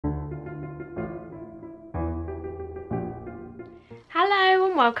Hello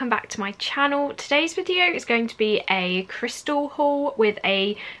and welcome back to my channel. Today's video is going to be a crystal haul with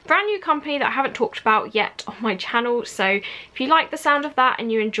a brand new company that I haven't talked about yet on my channel. So if you like the sound of that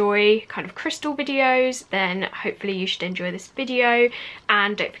and you enjoy kind of crystal videos, then hopefully you should enjoy this video.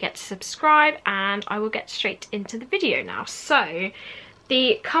 And don't forget to subscribe, and I will get straight into the video now. So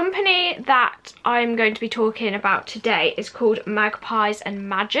the company that I'm going to be talking about today is called Magpies and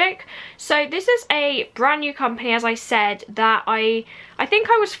Magick. So this is a brand new company, as I said, that I think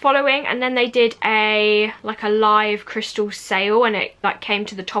I was following, and then they did a live crystal sale, and it came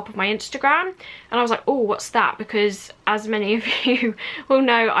to the top of my Instagram, and I was like, oh, what's that? Because as many of you will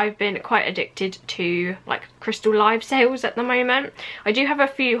know, I've been quite addicted to crystal live sales at the moment. I do have a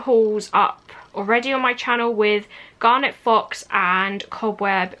few hauls up already on my channel with garnet fox and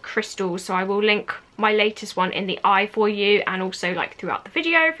cobweb crystals, so I will link my latest one in the eye for you, and also throughout the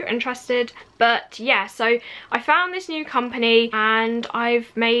video if you're interested. But yeah, so I found this new company and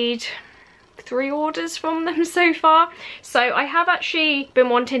I've made 3 orders from them so far. So I have actually been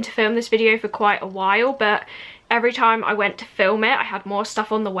wanting to film this video for quite a while, but every time I went to film it, I had more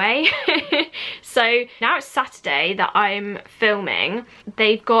stuff on the way. So now it's Saturday that I'm filming.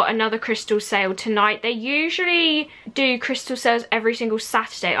 They've got another crystal sale tonight. They usually do crystal sales every single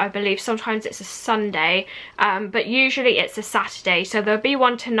Saturday, I believe. Sometimes it's a Sunday, but usually it's a Saturday. So there'll be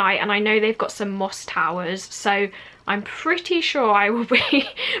one tonight, and I know they've got some moss towers. So I'm pretty sure I will be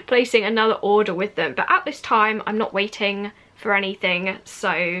placing another order with them. But at this time, I'm not waiting for anything,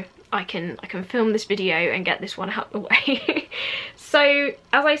 so I can film this video and get this one out the way. So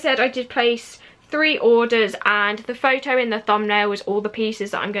as I said, I did place 3 orders, and the photo in the thumbnail is all the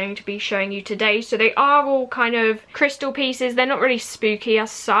pieces that I'm going to be showing you today. So they are all kind of crystal pieces. They're not really spooky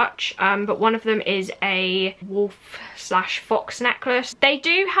as such, but one of them is a wolf/fox necklace. They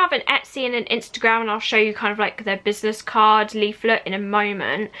do have an Etsy and an Instagram, and I'll show you kind of their business card leaflet in a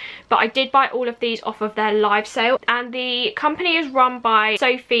moment. But I did buy all of these off of their live sale, and the company is run by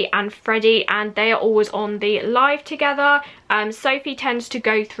Sophie and Freddie, and they are always on the live together. Sophie tends to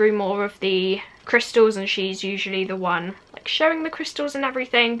go through more of the crystals, and she's usually the one showing the crystals and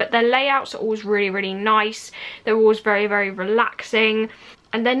everything, but their layouts are always really nice. They're always very relaxing,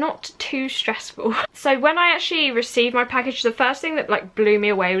 and they're not too stressful. So when I actually received my package, the first thing that blew me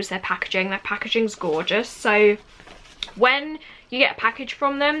away was their packaging. Their packaging's gorgeous. So when you get a package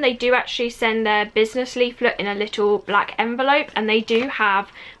from them, they do actually send their business leaflet in a little black envelope, and they do have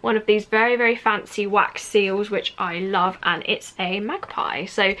one of these very fancy wax seals, which I love, and it's a magpie,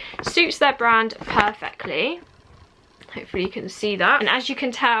 so suits their brand perfectly. Hopefully you can see that. And as you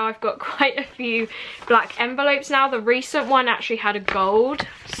can tell, I've got quite a few black envelopes now. The recent one actually had a gold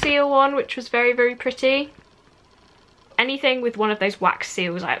seal on, which was very pretty. Anything with one of those wax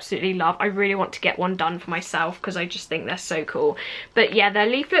seals I absolutely love. I really want to get one done for myself because I just think they're so cool. But yeah, their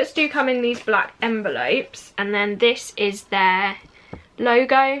leaflets do come in these black envelopes, and then this is their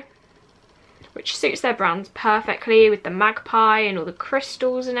logo, which suits their brand perfectly with the magpie and all the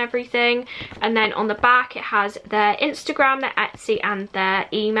crystals and everything. And then on the back it has their Instagram, their Etsy, and their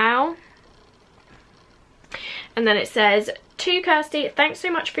email. And then it says, "To Kirsty, thanks so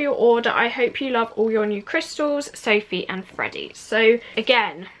much for your order. I hope you love all your new crystals, Sophie and Freddie." So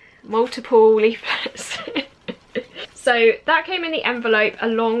again, multiple leaflets. So that came in the envelope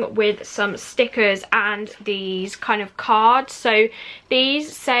along with some stickers and these kind of cards. So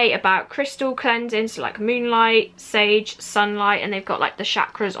these say about crystal cleansing, so moonlight, sage, sunlight, and they've got the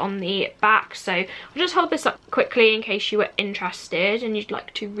chakras on the back. So I'll just hold this up quickly in case you were interested and you'd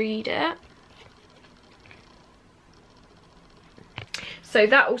like to read it. So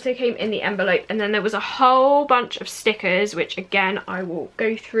that also came in the envelope, and then there was a whole bunch of stickers, which again I will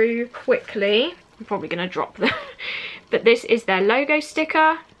go through quickly. I'm probably going to drop them. But this is their logo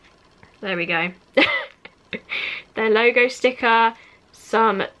sticker. There we go. Their logo sticker.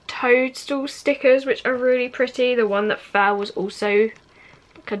 Some toadstool stickers, which are really pretty. The one that fell was also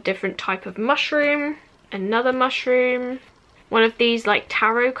a different type of mushroom. Another mushroom. One of these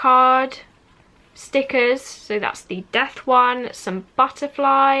tarot card stickers, so that's the death one. Some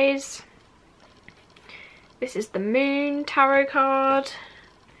butterflies. This is the moon tarot card.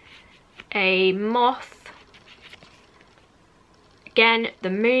 A moth. Again, the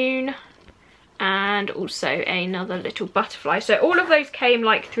moon, and also another little butterfly. So all of those came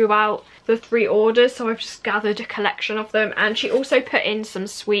throughout the 3 orders, so I've just gathered a collection of them. And she also put in some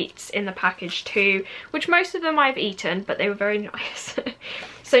sweets in the package too, which most of them I've eaten, but they were very nice.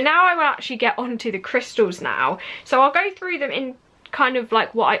 So now I will actually get onto the crystals now. So I'll go through them in kind of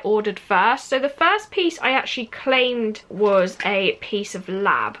what I ordered first. So the first piece I actually claimed was a piece of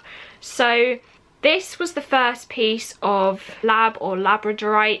lab. So This was the first piece of lab or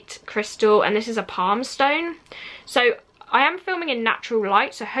labradorite crystal, and this is a palm stone. So I am filming in natural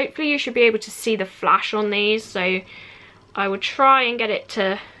light, so hopefully you should be able to see the flash on these. So I will try and get it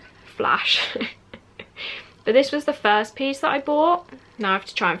to flash. But this was the first piece that I bought. Now I have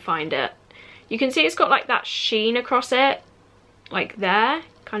to try and find it. You can see it's got like that sheen across it, like there,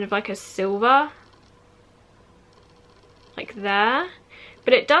 kind of like a silver, like there.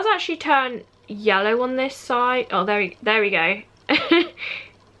 But it does actually turn yellow on this side. Oh, there we go.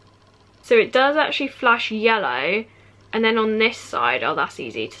 So it does actually flash yellow, and then on this side, oh, that's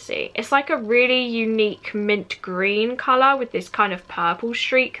easy to see. It's like a really unique mint green colour with this kind of purple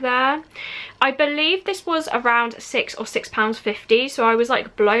streak there. I believe this was around £6 or £6.50, so I was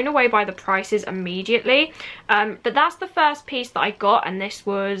like blown away by the prices immediately. But that's the first piece that I got, and this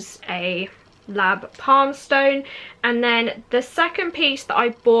was a lab palm stone. And then the second piece that I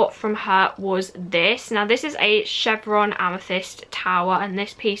bought from her was this. Now this is a chevron amethyst tower, and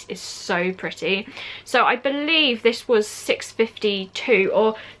this piece is so pretty. So I believe this was £6.52,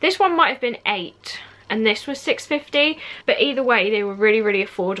 or this one might have been £8 and this was £6.50, but either way they were really, really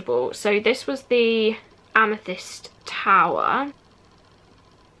affordable. So this was the amethyst tower.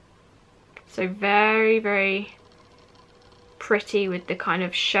 So very, very pretty with the kind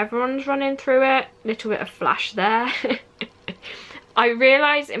of chevrons running through it. Little bit of flash there. I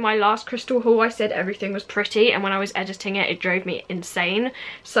realised in my last crystal haul I said everything was pretty, and when I was editing it, it drove me insane.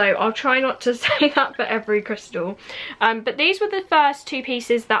 So I'll try not to say that for every crystal. But these were the first two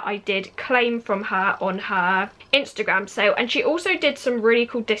pieces that I did claim from her on her Instagram sale, and she also did some really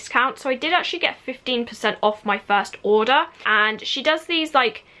cool discounts. So I did actually get 15% off my first order, and she does these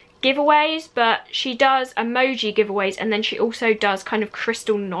like giveaways, but she does emoji giveaways, and then she also does kind of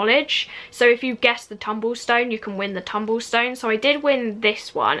crystal knowledge. So if you guess the tumble stone, you can win the tumble stone. So I did win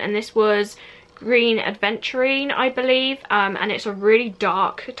this one, and this was green aventurine, I believe, and it's a really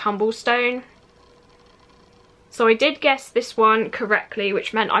dark tumble stone. So I did guess this one correctly,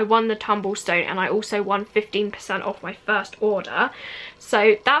 which meant I won the tumble stone, and I also won 15% off my first order.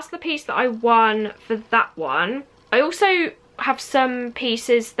 So that's the piece that I won for that one. I also have some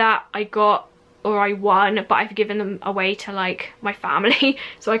pieces that I got or I won, but I've given them away to like my family,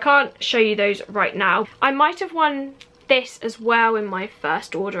 so I can't show you those right now. I might have won this as well in my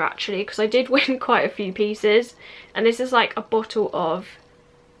first order actually, because I did win quite a few pieces, and this is like a bottle of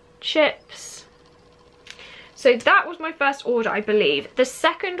chips. So that was my first order, I believe. The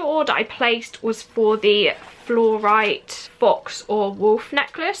second order I placed was for the fluorite fox or wolf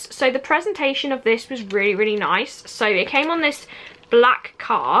necklace. So the presentation of this was really, really nice. So it came on this black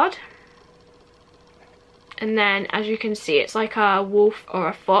card, and then as you can see, it's like a wolf or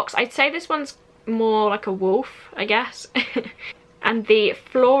a fox. I'd say this one's more like a wolf, I guess. And the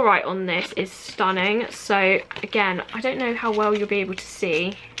fluorite on this is stunning. So again, I don't know how well you'll be able to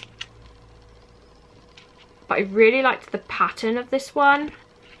see, but I really liked the pattern of this one.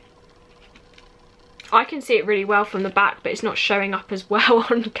 I can see it really well from the back, but it's not showing up as well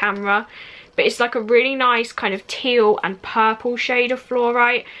on camera. But it's like a really nice kind of teal and purple shade of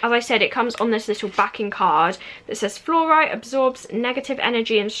fluorite. As I said, it comes on this little backing card that says fluorite absorbs negative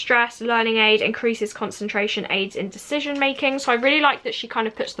energy and stress, learning aid, increases concentration, aids in decision making. So I really like that she kind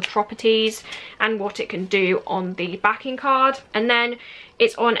of puts the properties and what it can do on the backing card. And then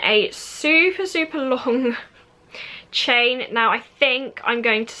it's on a super, super long chain. Now I think I'm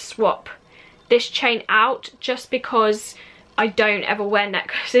going to swap this chain out just because I don't ever wear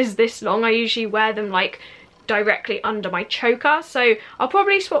necklaces this long. I usually wear them like directly under my choker, so I'll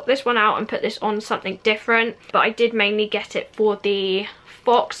probably swap this one out and put this on something different. But I did mainly get it for the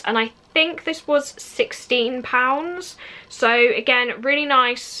fox, and I think this was £16. So again, really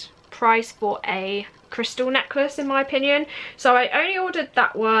nice price for a crystal necklace in my opinion. So I only ordered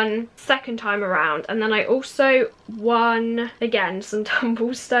that one second time around, and then I also won again some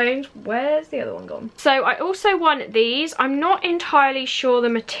tumble stones. Where's the other one gone? So I also won these. I'm not entirely sure the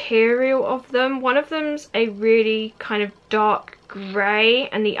material of them. One of them's a really kind of dark grey,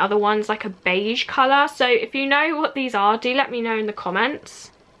 and the other one's like a beige colour. So if you know what these are, do let me know in the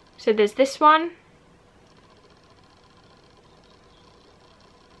comments. So there's this one,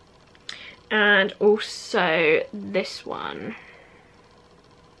 and also this one.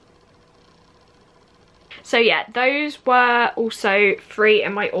 So yeah, those were also free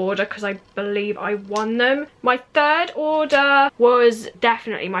in my order because I believe I won them. My third order was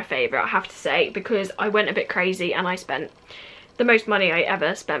definitely my favourite, I have to say, because I went a bit crazy and I spent the most money I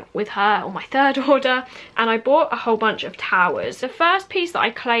ever spent with her on my third order, and I bought a whole bunch of towers. The first piece that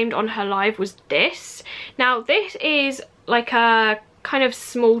I claimed on her live was this. Now this is like a kind of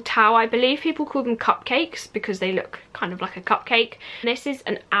small tower. I believe people call them cupcakes because they look kind of like a cupcake. And this is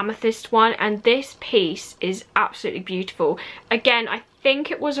an amethyst one, and this piece is absolutely beautiful. Again, I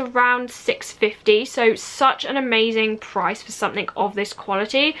think it was around $6.50, so such an amazing price for something of this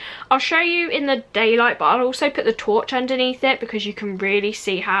quality. I'll show you in the daylight, but I'll also put the torch underneath it because you can really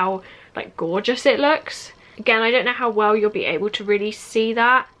see how like gorgeous it looks. Again, I don't know how well you'll be able to really see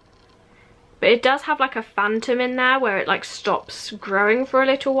that, but it does have like a phantom in there where it like stops growing for a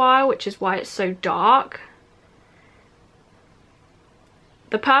little while, which is why it's so dark.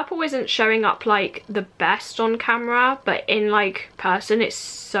 The purple isn't showing up like the best on camera, but in like person it's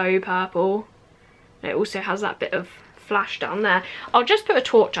so purple. And it also has that bit of flash down there. I'll just put a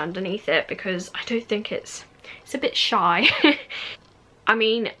torch underneath it because I don't think it's a bit shy. I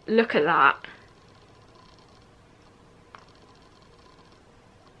mean, look at that.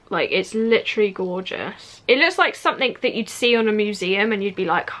 Like, it's literally gorgeous. It looks like something that you'd see on a museum and you'd be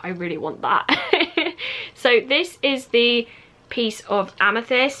like, I really want that. So this is the piece of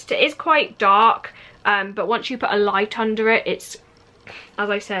amethyst. It is quite dark, but once you put a light under it, it's, as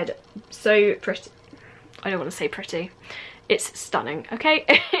I said, so pretty. I don't want to say pretty. It's stunning, okay?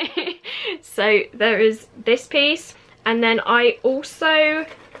 So there is this piece, and then I also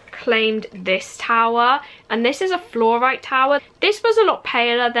claimed this tower, and this is a fluorite tower. This was a lot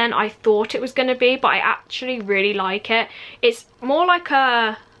paler than I thought it was going to be, but I actually really like it. It's more like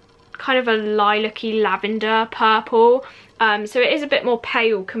a kind of a lilac-y lavender purple, so it is a bit more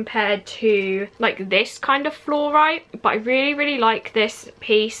pale compared to like this kind of fluorite, but I really like this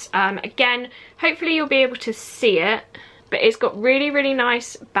piece. Again, hopefully you'll be able to see it, but it's got really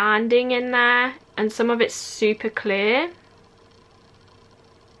nice banding in there, and some of it's super clear.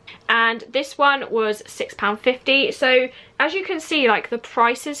 And this one was £6.50. So as you can see, like the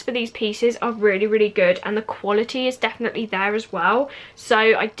prices for these pieces are really good, and the quality is definitely there as well. So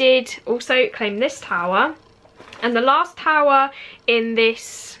I did also claim this tower, and the last tower in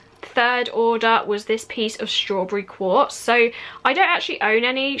this third order was this piece of strawberry quartz. So I don't actually own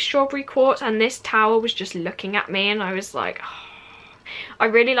any strawberry quartz, and this tower was just looking at me, and I was like, oh. I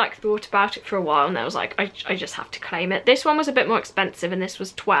really like thought about it for a while, and I was like, I just have to claim it. This one was a bit more expensive, and this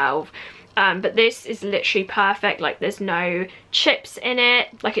was 12, but this is literally perfect. Like, there's no chips in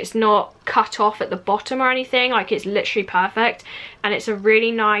it, like it's not cut off at the bottom or anything. Like, it's literally perfect, and it's a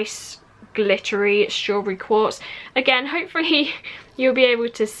really nice glittery strawberry quartz. Again, hopefully you'll be able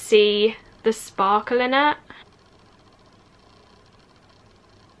to see the sparkle in it.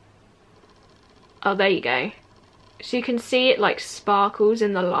 Oh, there you go. So you can see it like sparkles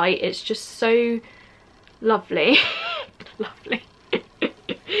in the light. It's just so lovely. Lovely.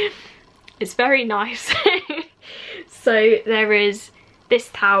 It's very nice. So there is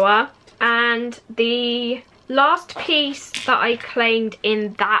this tower, and the last piece that I claimed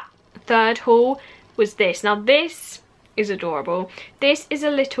in that third haul was this. Now this is adorable. This is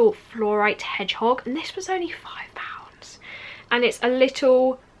a little fluorite hedgehog, and this was only £5, and it's a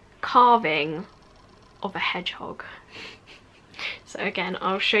little carving of a hedgehog. So again,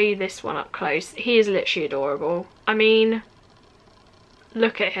 I'll show you this one up close. He is literally adorable. I mean,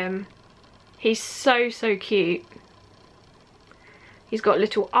 look at him. He's so cute. He's got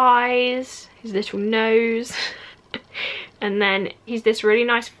little eyes, his little nose, and then he's this really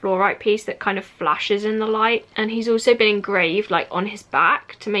nice fluorite piece that kind of flashes in the light, and he's also been engraved like on his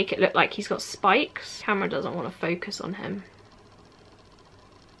back to make it look like he's got spikes. Camera doesn't want to focus on him.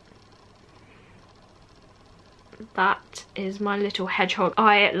 That is my little hedgehog.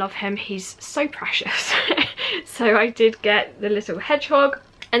 I love him. He's so precious. So I did get the little hedgehog.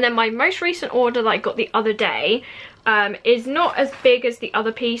 And then my most recent order that I got the other day is not as big as the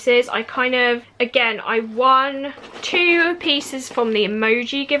other pieces. I kind of, again, I won 2 pieces from the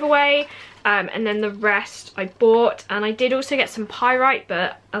emoji giveaway, and then the rest I bought. And I did also get some pyrite,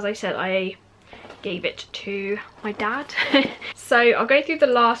 but as I said, I gave it to my dad. So I'll go through the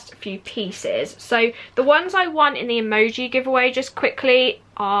last few pieces. So the ones I won in the emoji giveaway just quickly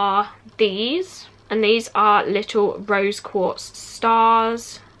are these, and these are little rose quartz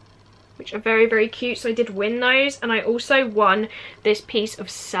stars, which are very cute. So I did win those, and I also won this piece of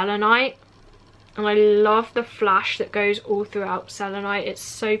selenite, and I love the flash that goes all throughout selenite. It's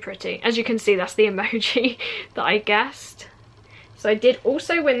so pretty. As you can see, that's the emoji that I guessed. So I did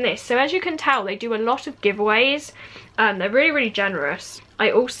also win this. So as you can tell, they do a lot of giveaways. They're really generous. I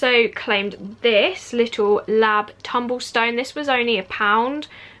also claimed this little lab tumble stone. This was only £1,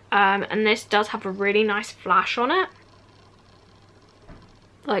 and this does have a really nice flash on it.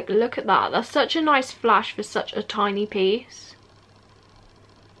 Like, look at that. That's such a nice flash for such a tiny piece.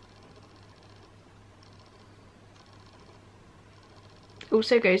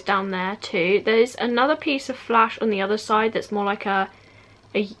 Also goes down there too. There's another piece of flash on the other side that's more like a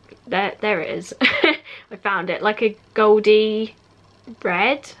there it is. I found it, like a goldy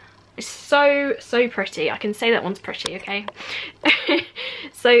red. It's so pretty. I can say that one's pretty, okay?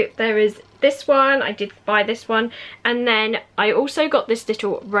 So there is this one. I did buy this one, and then I also got this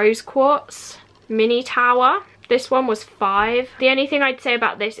little rose quartz mini tower. This one was $5. The only thing I'd say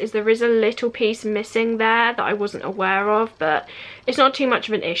about this is there is a little piece missing there that I wasn't aware of, but it's not too much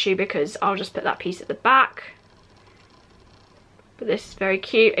of an issue because I'll just put that piece at the back. But this is very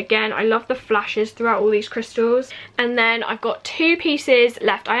cute. Again, I love the flashes throughout all these crystals. And then I've got 2 pieces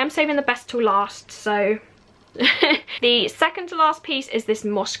left. I am saving the best till last, so the second to last piece is this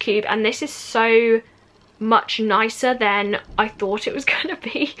moss cube, and this is so much nicer than I thought it was gonna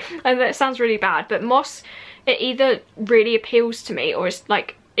be. And that sounds really bad, but moss, it either really appeals to me or it's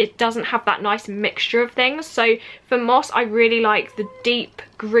like it doesn't have that nice mixture of things. So for moss, I really like the deep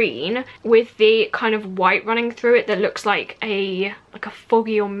green with the kind of white running through it that looks like a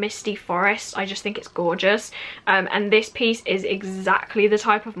foggy or misty forest. I just think it's gorgeous. And this piece is exactly the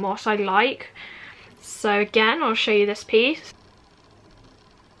type of moss I like. So again, I'll show you this piece.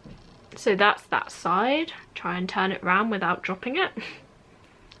 So that's that side. Try and turn it around without dropping it.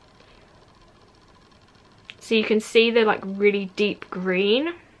 So you can see the like really deep green,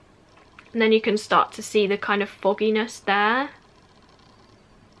 and then you can start to see the kind of fogginess there.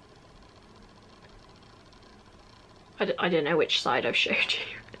 I don't know which side I've showed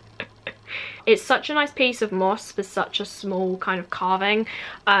you. It's such a nice piece of moss for such a small kind of carving,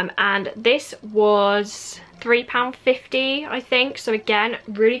 and this was £3.50 I think, so again,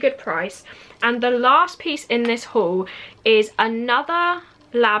 really good price. And the last piece in this haul is another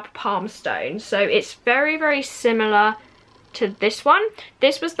lab palm stone. So it's very similar to this one.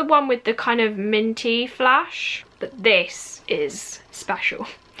 This was the one with the kind of minty flash, but this is special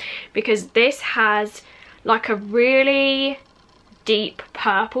because this has like a really deep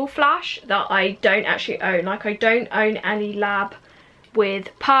purple flash that I don't actually own. Like, I don't own any lab with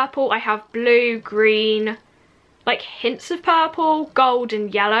purple. I have blue, green, like hints of purple, gold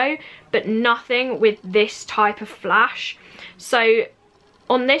and yellow, but nothing with this type of flash. So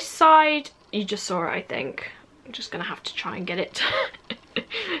on this side, you just saw it, I think. I'm just gonna have to try and get it to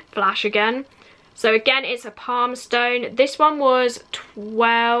flash again. So again, it's a palm stone. This one was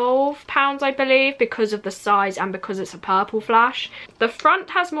 £12, I believe, because of the size and because it's a purple flash. The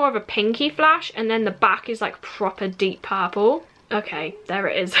front has more of a pinky flash, and then the back is like proper deep purple. Okay, there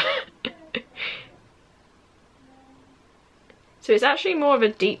it is. So it's actually more of a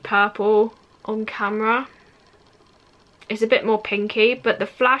deep purple on camera. It's a bit more pinky, but the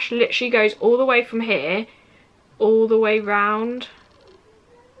flash literally goes all the way from here, all the way round,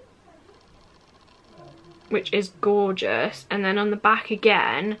 which is gorgeous. And then on the back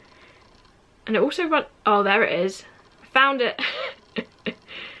again, and it also runs, oh there it is, I found it.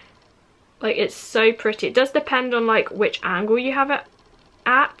 Like, it's so pretty. It does depend on like which angle you have it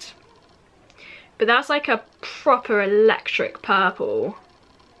at, but that's like a proper electric purple.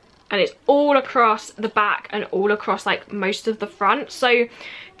 And it's all across the back and all across like most of the front. So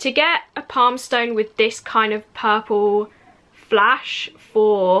to get a palm stone with this kind of purple flash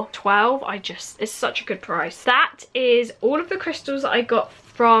for $12, it's such a good price. That is all of the crystals that I got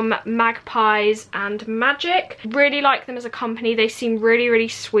from Magpies and Magick. Really like them as a company. They seem really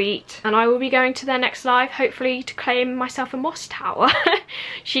sweet, and I will be going to their next live, hopefully to claim myself a moss tower.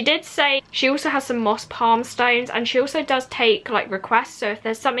 She did say she also has some moss palm stones, and she also does take like requests, so if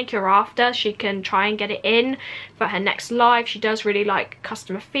there's something you're after, she can try and get it in for her next live. She does really like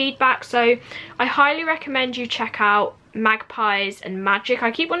customer feedback, so I highly recommend you check out Magpies and Magick.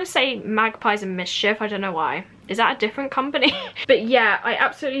 I keep wanting to say Magpies and Mischief, I don't know why. Is that a different company? But yeah, I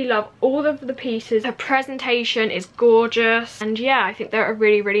absolutely love all of the pieces. Her presentation is gorgeous, and yeah, I think they're a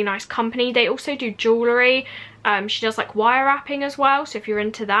really nice company. They also do jewellery. She does like wire wrapping as well, so if you're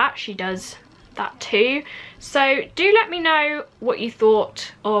into that, she does that too. So do let me know what you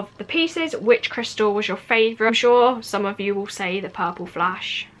thought of the pieces, which crystal was your favourite. I'm sure some of you will say the purple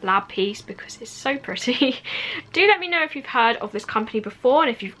flash lab piece because it's so pretty. Do let me know if you've heard of this company before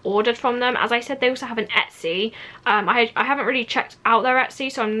and if you've ordered from them. As I said, they also have an Etsy. I haven't really checked out their Etsy,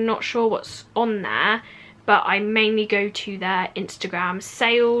 so I'm not sure what's on there, but I mainly go to their Instagram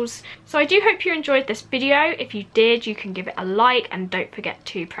sales. So I do hope you enjoyed this video. If you did, you can give it a like, and don't forget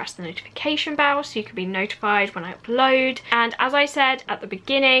to press the notification bell so you can be notified when I upload. And as I said at the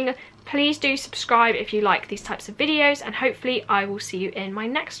beginning, please do subscribe if you like these types of videos, and hopefully I will see you in my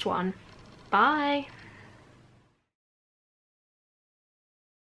next one. Bye!